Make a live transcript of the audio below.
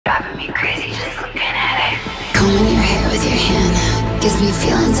gives me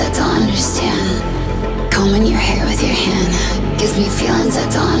feelings I don't understand. Combing your hair with your hand gives me feelings I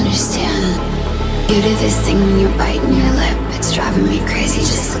don't understand. You do this thing when you're biting your lip, it's driving me crazy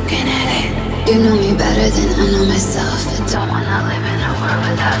just looking at it. You know me better than I know myself. I don't wanna live in a world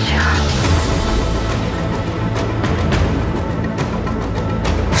without you.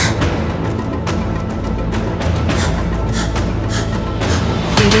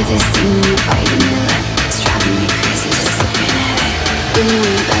 You do this thing when you're biting your lip, it's driving me crazy just looking at it. You know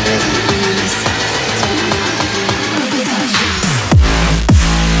me better than I know myself. I don't wanna live in a world without you.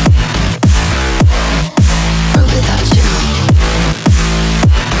 World without you.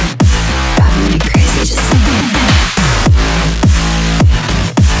 Driving me crazy just looking at it.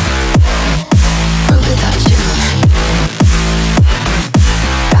 World without you.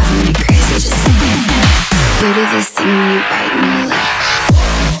 Driving me crazy just looking at it. You do this thing when you're biting your lip.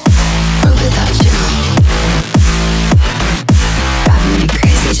 Without you, driving me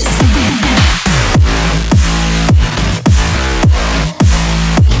crazy just looking at it.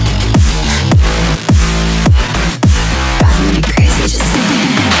 Driving me crazy just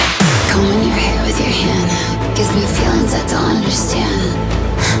looking at it. Combing your hair with your hand gives me feelings I don't understand.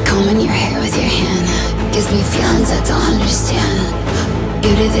 Combing your hair with your hand gives me feelings I don't understand.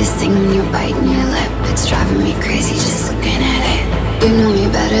 You do this thing when you're biting your lip, it's driving me crazy just looking at it. You know me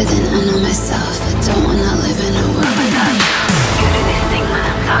better than I know myself. I don't wanna live in a world without you. You do this thing when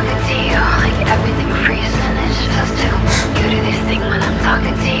I'm talking to you, like everything freezes and it's just us two. You do this thing when I'm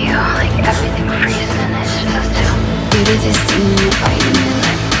talking to you, like everything freezes and it's just us two. You do this thing when you're biting your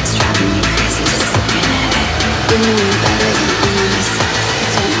lip, it's driving me crazy just looking at it. You know me better than I know myself. I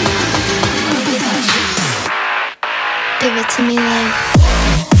don't wanna live in a world without you. Give it to me like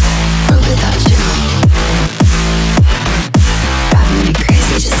world without you. Driving me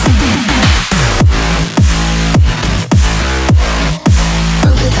crazy just looking at it.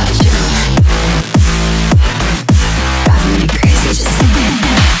 World without you. Driving me crazy just looking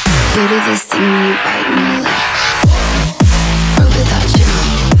at it. You do this thing when you bite